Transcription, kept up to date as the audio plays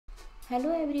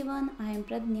Hello everyone, I am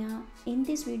Pradnya. In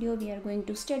this video we are going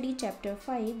to study chapter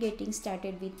 5 getting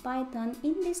started with Python.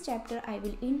 In this chapter I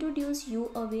will introduce you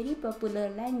a very popular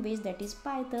language that is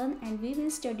Python, and we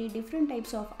will study different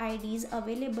types of IDs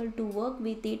available to work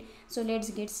with it. So let's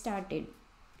get started.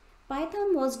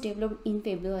 Python was developed in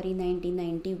February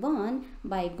 1991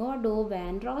 by Godot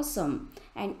van Rossum,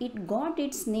 and it got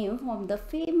its name from the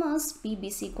famous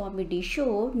BBC comedy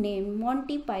show named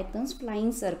Monty Python's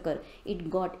Flying Circle. It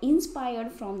got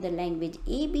inspired from the language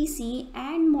ABC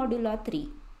and Modula 3.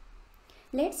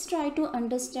 Let's try to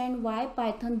understand why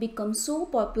Python becomes so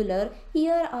popular.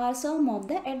 Here are some of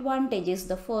the advantages.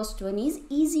 The first one is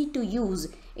easy to use.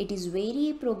 It is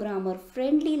very programmer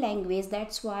friendly language,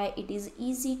 that's why it is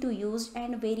easy to use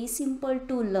and very simple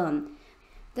to learn.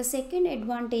 The second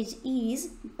advantage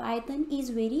is Python is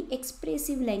very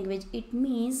expressive language. It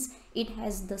means it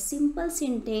has the simple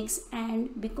syntax,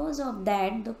 and because of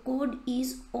that the code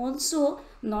is also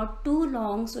not too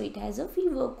long, so it has a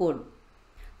fewer code.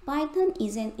 Python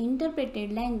is an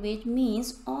interpreted language,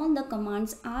 means all the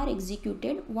commands are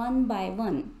executed one by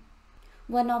one.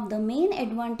 One of the main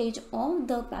advantage of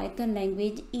the Python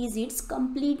language is its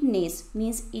completeness,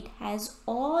 means it has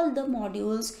all the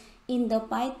modules in the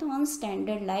Python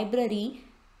standard library.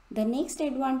 The next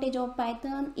advantage of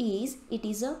Python is it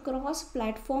is a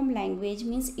cross-platform language,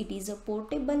 means it is a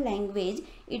portable language.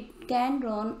 It can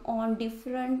run on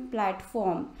different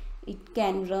platforms. It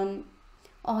can run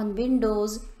on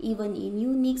Windows, even in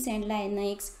Unix and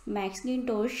Linux,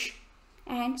 Macintosh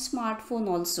and smartphone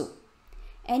also.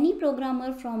 Any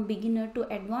programmer from beginner to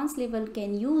advanced level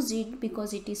can use it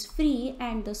because it is free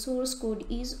and the source code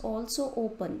is also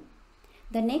open.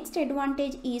 The next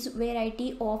advantage is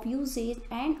variety of usage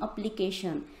and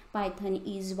application. Python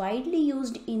is widely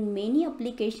used in many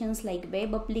applications like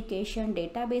web application,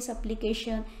 database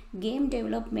application, game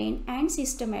development and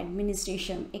system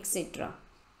administration, etc.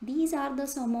 These are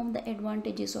some of the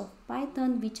advantages of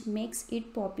Python which makes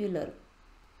it popular.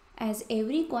 As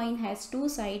every coin has two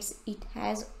sides, it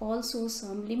has also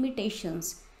some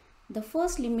limitations. The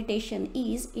first limitation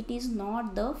is it is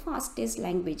not the fastest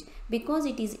language. Because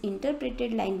it is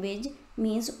interpreted language,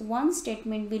 means one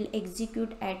statement will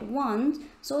execute at once,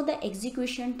 so the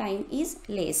execution time is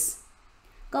less.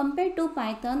 Compared to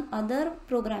Python, other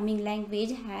programming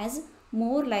language has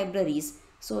more libraries.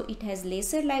 So it has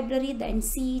lesser library than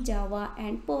C, Java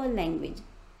and Perl language.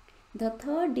 The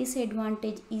third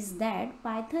disadvantage is that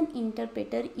Python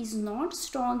interpreter is not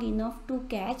strong enough to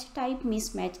catch type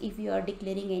mismatch. If you are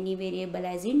declaring any variable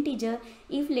as integer,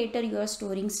 if later you are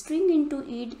storing string into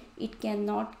it, it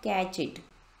cannot catch it.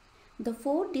 The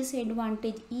fourth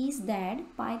disadvantage is that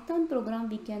Python program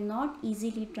we cannot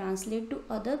easily translate to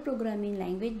other programming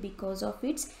language because of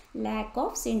its lack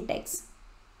of syntax.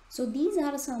 So these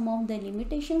are some of the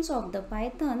limitations of the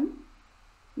Python.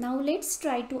 Now let's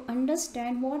try to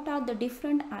understand what are the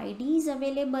different IDs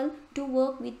available to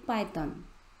work with Python.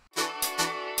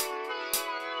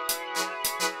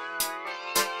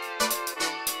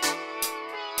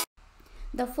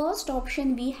 The first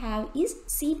option we have is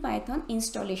CPython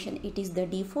installation. It is the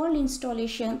default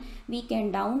installation. We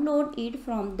can download it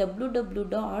from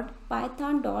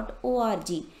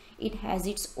www.python.org. It has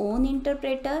its own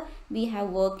interpreter. We have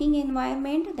working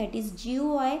environment, that is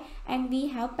GUI, and we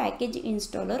have package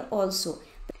installer also.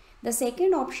 The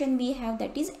second option we have,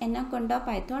 that is Anaconda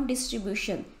Python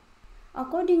distribution.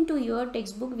 According to your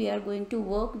textbook, we are going to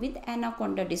work with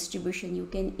Anaconda distribution. You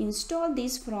can install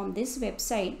this from this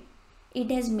website.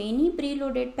 It has many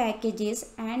preloaded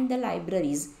packages and the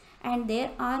libraries, and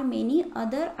there are many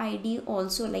other ID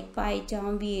also like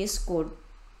PyCharm, VS Code.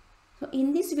 So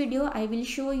in this video I will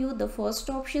show you the first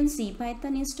option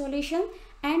CPython installation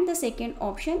and the second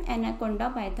option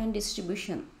Anaconda Python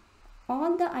distribution.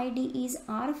 All the IDEs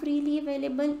are freely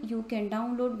available. You can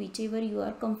download whichever you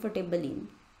are comfortable in.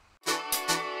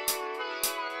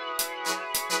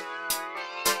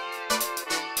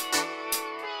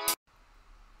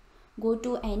 Go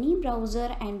to any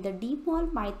browser and the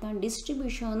default Python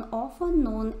distribution, often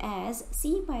known as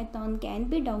CPython, can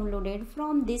be downloaded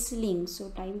from this link. So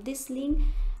type this link.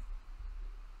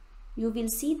 You will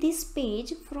see this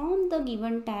page. From the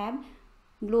given tab,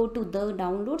 go to the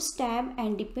downloads tab,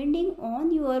 and depending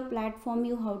on your platform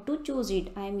you have to choose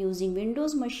it. I am using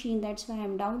Windows machine, that's why I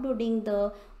am downloading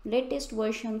the latest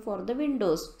version for the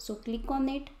Windows. So click on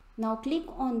it. Now click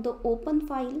on the open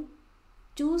file.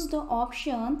 Choose the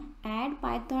option add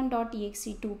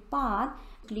python.exe to path.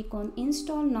 Click on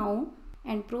install now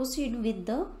and proceed with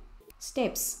the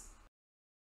steps.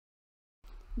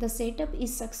 The setup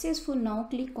is successful. Now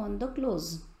click on the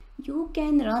close. You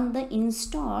can run the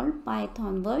installed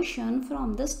Python version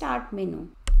from the start menu.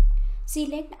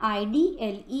 Select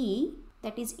IDLE,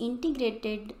 that is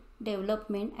Integrated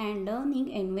Development and Learning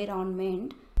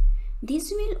Environment.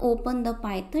 This will open the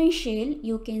Python shell.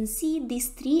 You can see these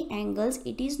three angles.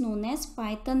 It is known as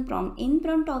Python prompt. In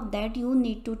front of that you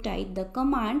need to type the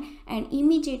command and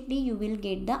immediately you will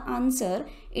get the answer.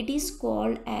 It is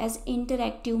called as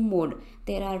interactive mode.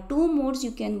 There are two modes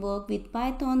you can work with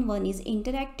Python. One is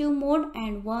interactive mode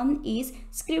and one is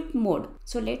script mode.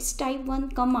 So let's type one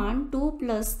command 2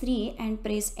 + 3 and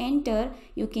press enter.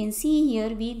 You can see here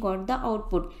we got the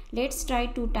output. Let's try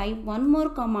to type one more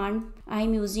command. I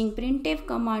am using printf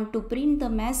command to print the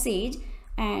message,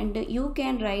 and you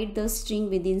can write the string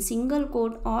within single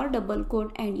quote or double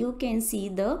quote and you can see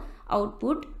the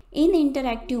output. In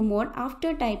interactive mode,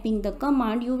 after typing the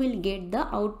command you will get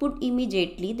the output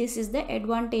immediately. This is the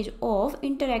advantage of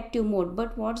interactive mode.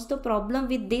 But what's the problem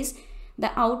with this?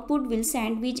 The output will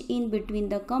sandwich in between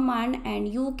the command and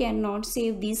you cannot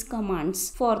save these commands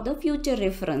for the future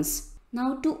reference.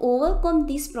 Now to overcome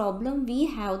this problem, we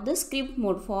have the script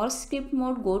mode. For script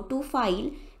mode, go to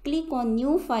file, click on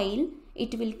new file.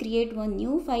 It will create one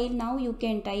new file. Now you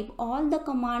can type all the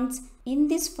commands in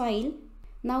this file.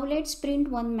 Now let's print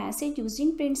one message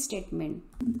using print statement.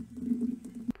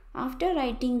 After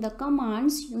writing the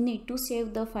commands, you need to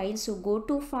save the file. So go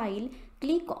to file,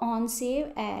 click on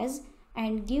save as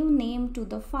and give name to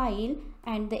the file,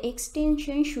 and the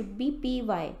extension should be py.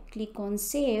 Click on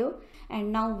save.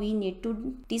 And now we need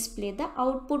to display the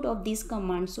output of this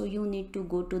command. So you need to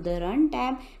go to the run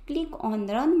tab, click on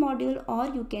run module,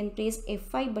 or you can press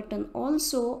F5 button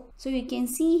also. So you can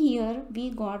see here we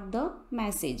got the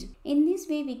message. In this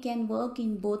way we can work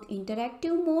in both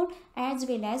interactive mode as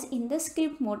well as in the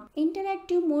script mode.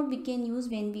 Interactive mode we can use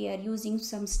when we are using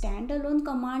some standalone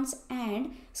commands,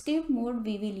 and script mode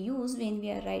we will use when we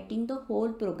are writing the whole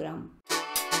program.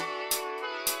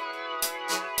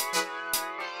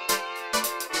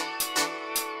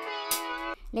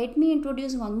 Let me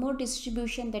introduce one more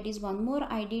distribution, that is one more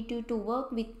IDE to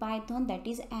work with Python, that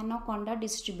is Anaconda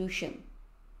distribution.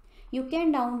 You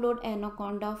can download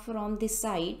Anaconda from this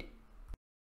site.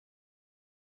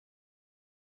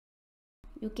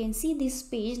 You can see this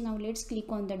page. Now let's click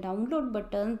on the download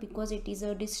button because it is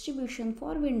a distribution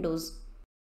for Windows.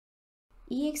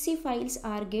 exe files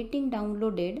are getting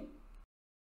downloaded.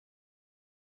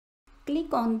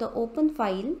 Click on the open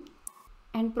file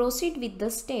and proceed with the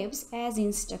steps as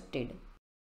instructed.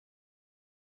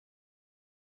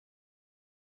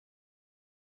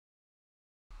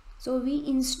 So we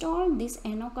installed this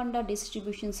Anaconda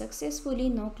distribution successfully.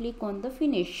 Now click on the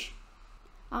finish.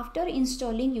 After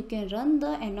installing, you can run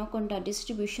the Anaconda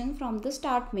distribution from the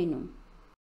start menu.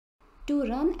 To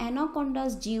run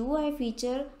Anaconda's GUI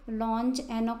feature, launch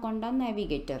Anaconda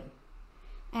Navigator.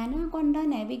 Anaconda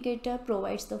Navigator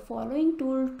provides the following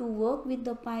tool to work with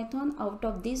the Python. Out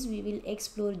of this we will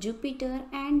explore Jupyter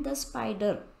and the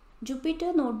Spyder.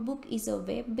 Jupyter Notebook is a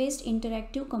web-based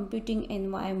interactive computing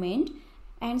environment,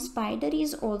 and Spyder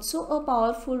is also a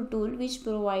powerful tool which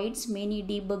provides many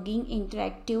debugging,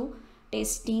 interactive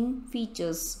testing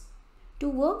features. To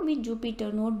work with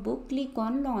Jupyter Notebook, click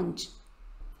on Launch.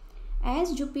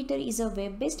 As Jupyter is a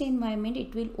web-based environment,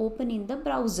 it will open in the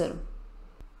browser.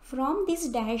 From this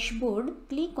dashboard,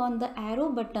 click on the arrow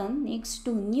button next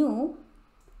to New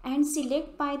and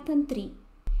select Python 3.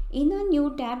 In a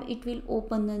new tab, it will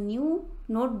open a new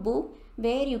notebook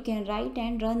where you can write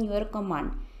and run your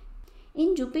command.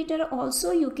 In Jupyter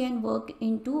also you can work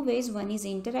in two ways. One is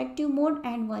interactive mode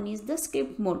and one is the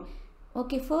script mode.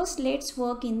 Okay, first let's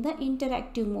work in the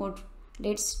interactive mode.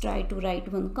 Let's try to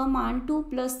write one command 2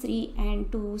 + 3,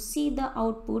 and to see the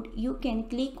output you can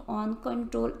click on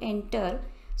Ctrl Enter.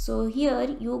 So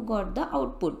here you got the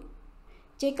output.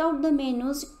 Check out the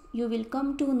menus. You will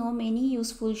come to know many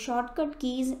useful shortcut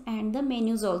keys and the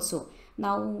menus also.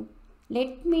 Now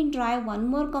let me try one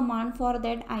more command. For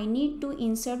that I need to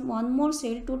insert one more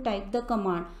cell to type the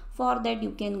command. For that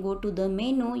you can go to the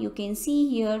menu. You can see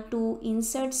here to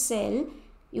insert cell.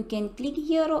 You can click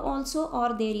here also,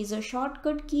 or there is a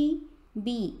shortcut key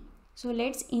B. So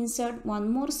let's insert one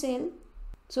more cell.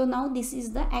 So now this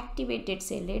is the activated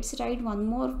cell. Let's write one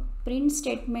more print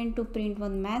statement to print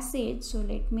one message. So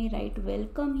let me write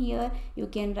welcome here. You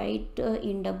can write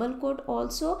in double quote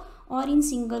also or in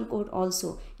single quote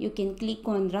also. You can click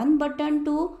on run button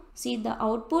to see the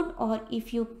output, or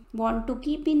if you want to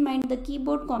keep in mind the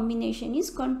keyboard combination is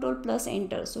Ctrl plus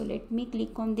Enter. So let me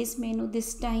click on this menu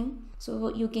this time.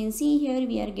 So you can see here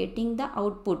we are getting the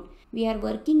output. We are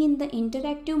working in the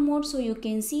interactive mode, so you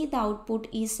can see the output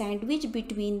is sandwiched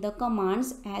between the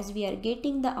commands as we are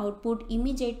getting the output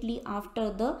immediately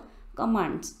after the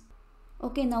commands.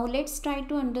 Okay, now let's try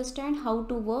to understand how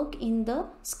to work in the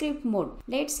script mode.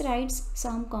 Let's write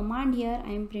some command here.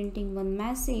 I am printing one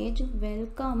message,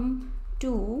 welcome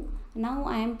to. Now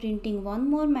I am printing one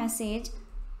more message.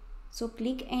 So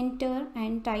click enter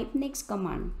and type next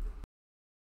command.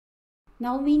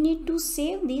 Now we need to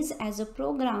save this as a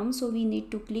program, so we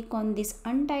need to click on this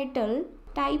untitled,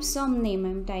 type some name. I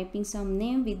am typing some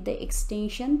name with the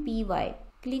extension py.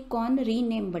 Click on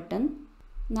rename button.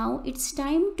 Now it's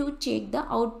time to check the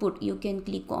output. You can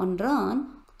click on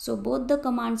run. So both the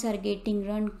commands are getting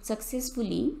run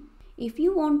successfully. If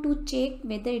you want to check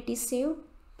whether it is saved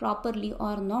properly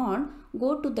or not,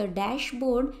 go to the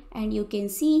dashboard and you can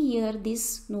see here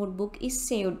this notebook is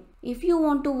saved. If you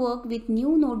want to work with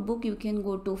new notebook, you can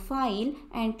go to file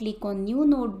and click on new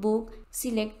notebook,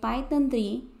 select Python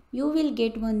 3. You will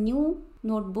get one new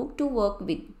notebook to work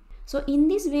with. So in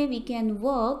this way we can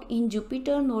work in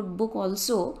Jupyter notebook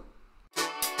also.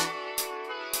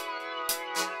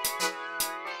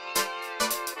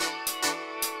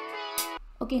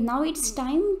 Okay, now it's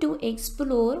time to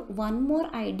explore one more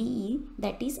IDE,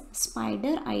 that is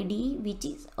Spyder IDE, which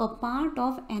is a part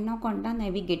of Anaconda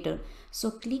Navigator.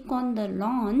 So click on the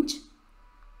launch.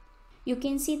 You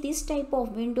can see this type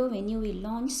of window when you will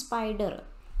launch Spyder.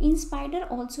 In Spyder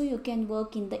also you can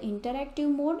work in the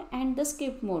interactive mode and the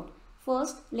script mode.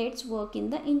 First, let's work in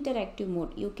the interactive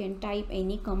mode. You can type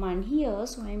any command here.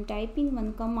 So I am typing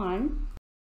one command.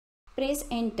 Press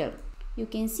enter. You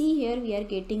can see here we are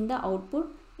getting the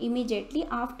output immediately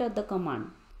after the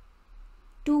command.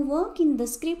 To work in the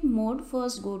script mode,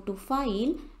 first go to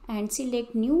file and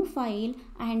select new file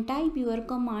and type your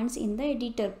commands in the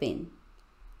editor pane.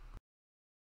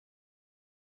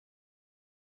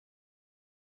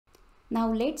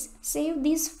 Now let's save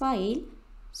this file.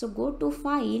 So go to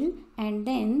file and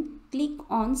then click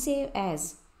on save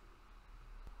as.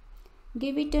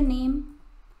 Give it a name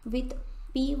with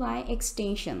py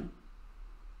extension.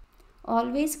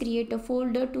 Always create a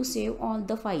folder to save all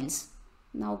the files.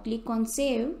 Now click on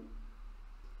save.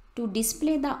 To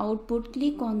display the output,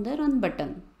 click on the run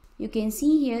button. You can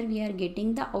see here we are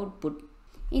getting the output.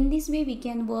 In this way we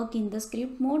can work in the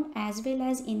script mode as well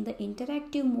as in the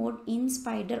interactive mode in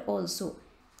Spyder also.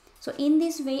 So in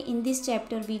this way, in this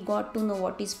chapter we got to know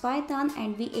what is Python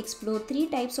and we explore three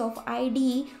types of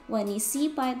IDE. One is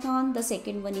CPython, the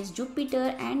second one is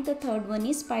Jupyter and the third one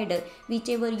is Spyder.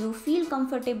 Whichever you feel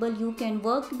comfortable, you can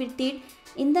work with it.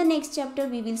 In the next chapter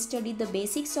we will study the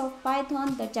basics of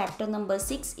Python. The chapter number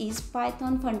 6 is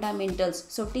Python fundamentals.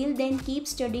 So till then keep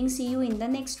studying. See you in the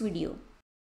next video.